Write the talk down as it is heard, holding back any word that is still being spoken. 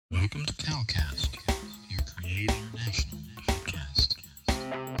Welcome to CalCast, your Create International podcast.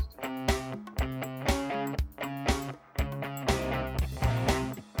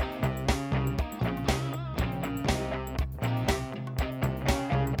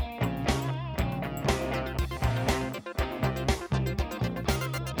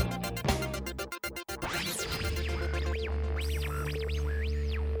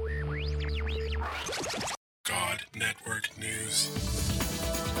 God Network News,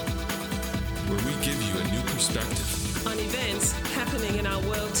 where we give you a new perspective on events happening in our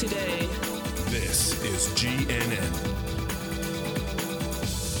world today. This is GNN.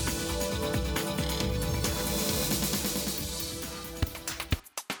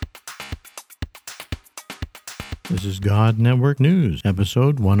 This is God Network News,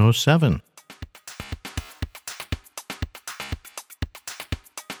 episode 107.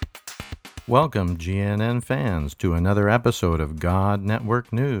 Welcome, GNN fans, to another episode of God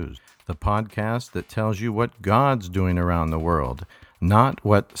Network News, the podcast that tells you what God's doing around the world. Not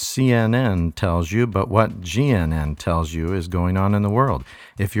what CNN tells you, but what GNN tells you is going on in the world.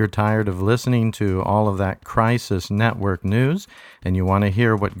 If you're tired of listening to all of that crisis network news and you want to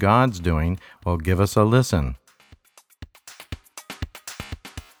hear what God's doing, well, give us a listen.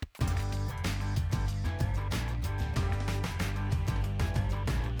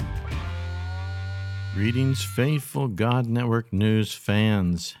 Greetings, faithful God Network News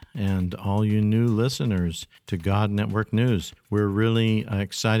fans and all you new listeners to God Network News. We're really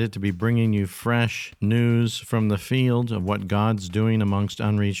excited to be bringing you fresh news from the field of what God's doing amongst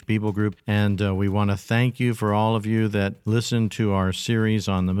Unreached People Group. And we want to thank you for all of you that listened to our series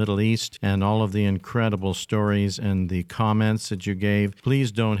on the Middle East and all of the incredible stories and the comments that you gave.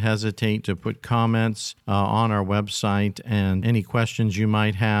 Please don't hesitate to put comments on our website and any questions you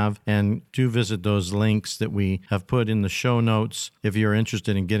might have. And do visit those links that we have put in the show notes if you're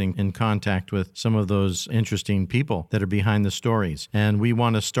interested in getting in contact with some of those interesting people that are behind the stories. And we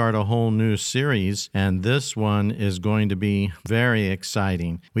want to start a whole new series, and this one is going to be very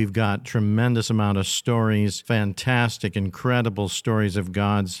exciting. We've got tremendous amount of stories, fantastic, incredible stories of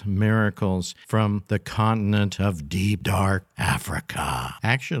God's miracles from the continent of deep, dark Africa.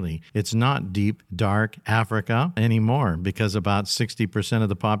 Actually, it's not deep, dark Africa anymore because about 60% of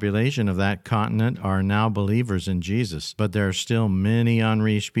the population of that continent are now believers in Jesus. But there are still many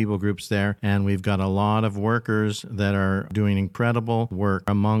unreached people groups there, and we've got a lot of workers that are doing incredible work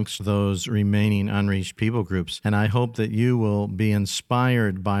amongst those remaining unreached people groups. And I hope that you will be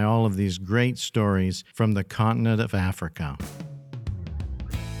inspired by all of these great stories from the continent of Africa.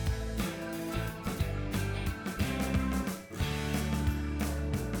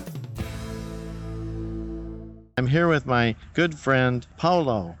 I'm here with my good friend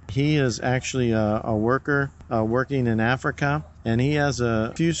Paulo. He is actually a worker working in Africa, and he has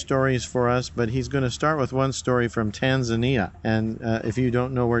a few stories for us, but he's going to start with one story from Tanzania. And if you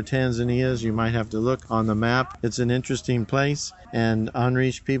don't know where Tanzania is, you might have to look on the map. It's an interesting place, and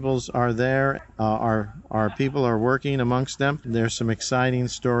unreached peoples are there. Our people are working amongst them. There's some exciting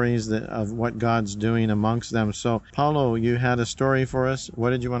stories of what God's doing amongst them. So, Paulo, you had a story for us.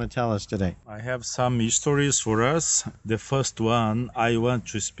 What did you want to tell us today? I have some stories for us. The first one, I want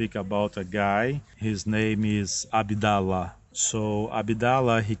to speak about a guy. His name is Abdallah. So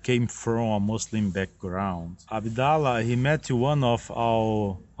Abdallah, he came from a Muslim background. Abdallah, he met one of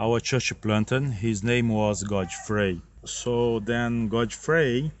our church planter. His name was Godfrey. So then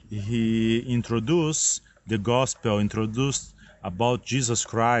Godfrey, he introduced the gospel, introduced about Jesus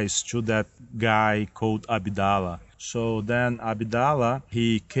Christ to that guy called Abdallah. So then Abdallah,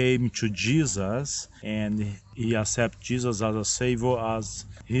 he came to Jesus and he accepted Jesus as a savior, as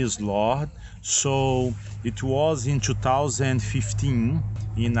his Lord. So it was in 2015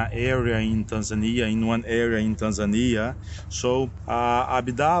 in one area in Tanzania. So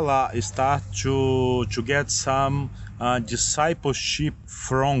Abdallah started to get some discipleship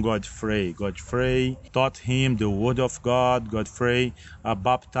from Godfrey. Godfrey taught him the word of God. Godfrey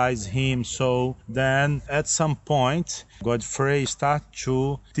baptized him. So then at some point, Godfrey started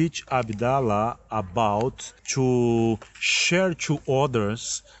to teach Abdallah about to share to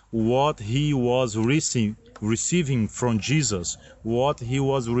others what he was receiving from Jesus, what he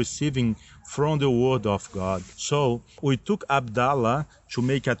was receiving from the Word of God. So we took Abdallah to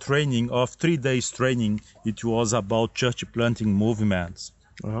make a training of 3 days training. It was about church planting movements.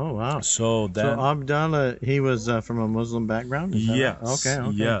 Oh, wow. So then, Abdallah, he was from a Muslim background? Is that yes, right?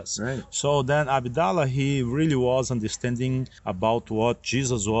 Okay. yes. Great. So then Abdallah, he really was understanding about what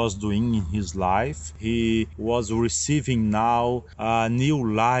Jesus was doing in his life. He was receiving now a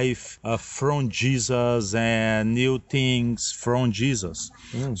new life from Jesus and new things from Jesus.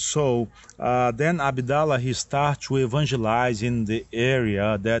 So then Abdallah, he started to evangelize in the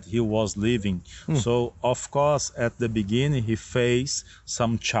area that he was living. So of course, at the beginning, he faced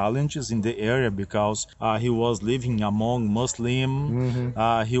some challenges in the area because he was living among Muslim.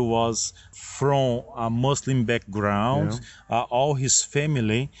 He was from a Muslim background. All his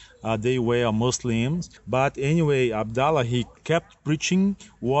family, they were Muslims. But anyway, Abdallah, he kept preaching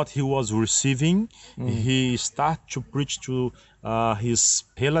what he was receiving. He started to preach to his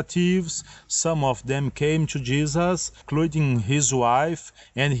relatives. Some of them came to Jesus, including his wife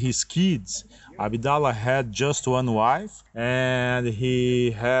and his kids. Abdallah had just one wife, and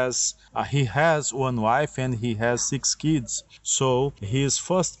he has one wife and he has 6 kids. So his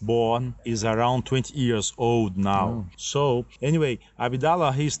firstborn is around 20 years old now. So anyway,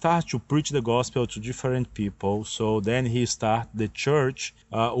 Abdallah, he started to preach the gospel to different people. So then he started the church,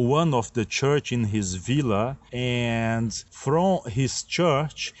 one of the church in his villa, and from his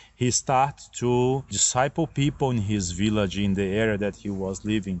church he started to disciple people in his village, in the area that he was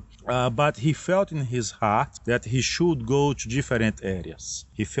living. But he felt in his heart that he should go to different areas.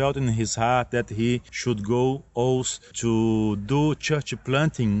 He felt in his heart that he should go also to do church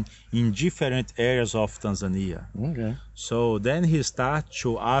planting in different areas of Tanzania. Okay. So then he started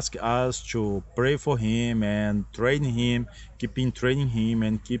to ask us to pray for him and train him, keeping training him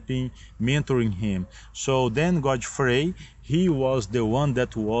and keeping mentoring him. So then Godfrey, he was the one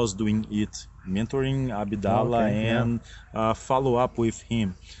that was doing it, mentoring Abdallah and follow up with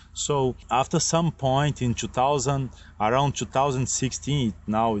him. So after some point in around 2016,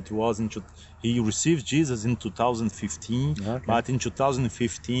 now it was he received Jesus in 2015, but in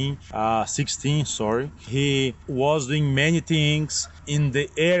 16, he was doing many things in the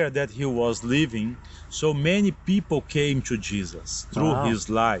area that he was living. So many people came to Jesus through his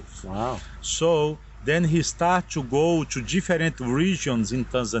life. Wow. So then he started to go to different regions in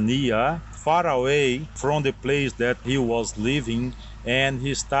Tanzania, far away from the place that he was living, and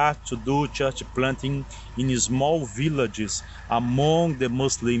he started to do church planting in small villages among the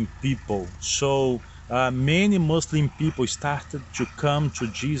Muslim people. So many Muslim people started to come to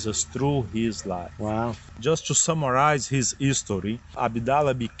Jesus through his life. Wow. Just to summarize his history,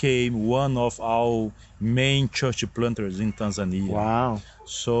 Abdallah became one of our main church planters in Tanzania. Wow.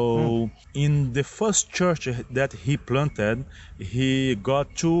 So in the first church that he planted, he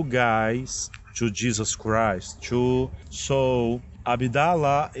got 2 guys to Jesus Christ. So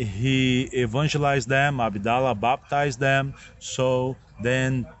Abdallah, he evangelized them, Abdallah baptized them. So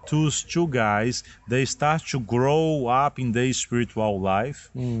then those 2 guys, they start to grow up in their spiritual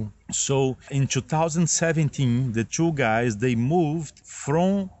life. So in 2017, the 2 guys, they moved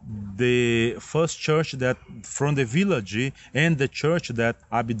from the first church from the village and the church that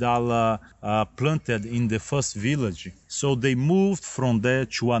Abdallah planted in the first village. So they moved from there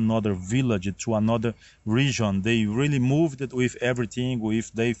to another village, to another region. They really moved it with everything,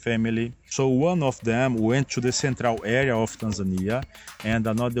 with their family. So one of them went to the central area of Tanzania, and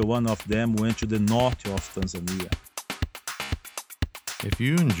another one of them went to the north of Tanzania. If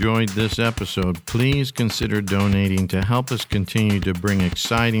you enjoyed this episode, please consider donating to help us continue to bring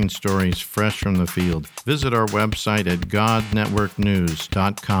exciting stories fresh from the field. Visit our website at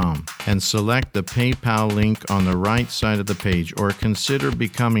godnetworknews.com and select the PayPal link on the right side of the page, or consider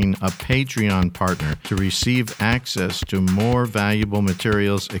becoming a Patreon partner to receive access to more valuable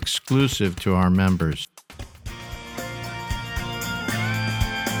materials exclusive to our members.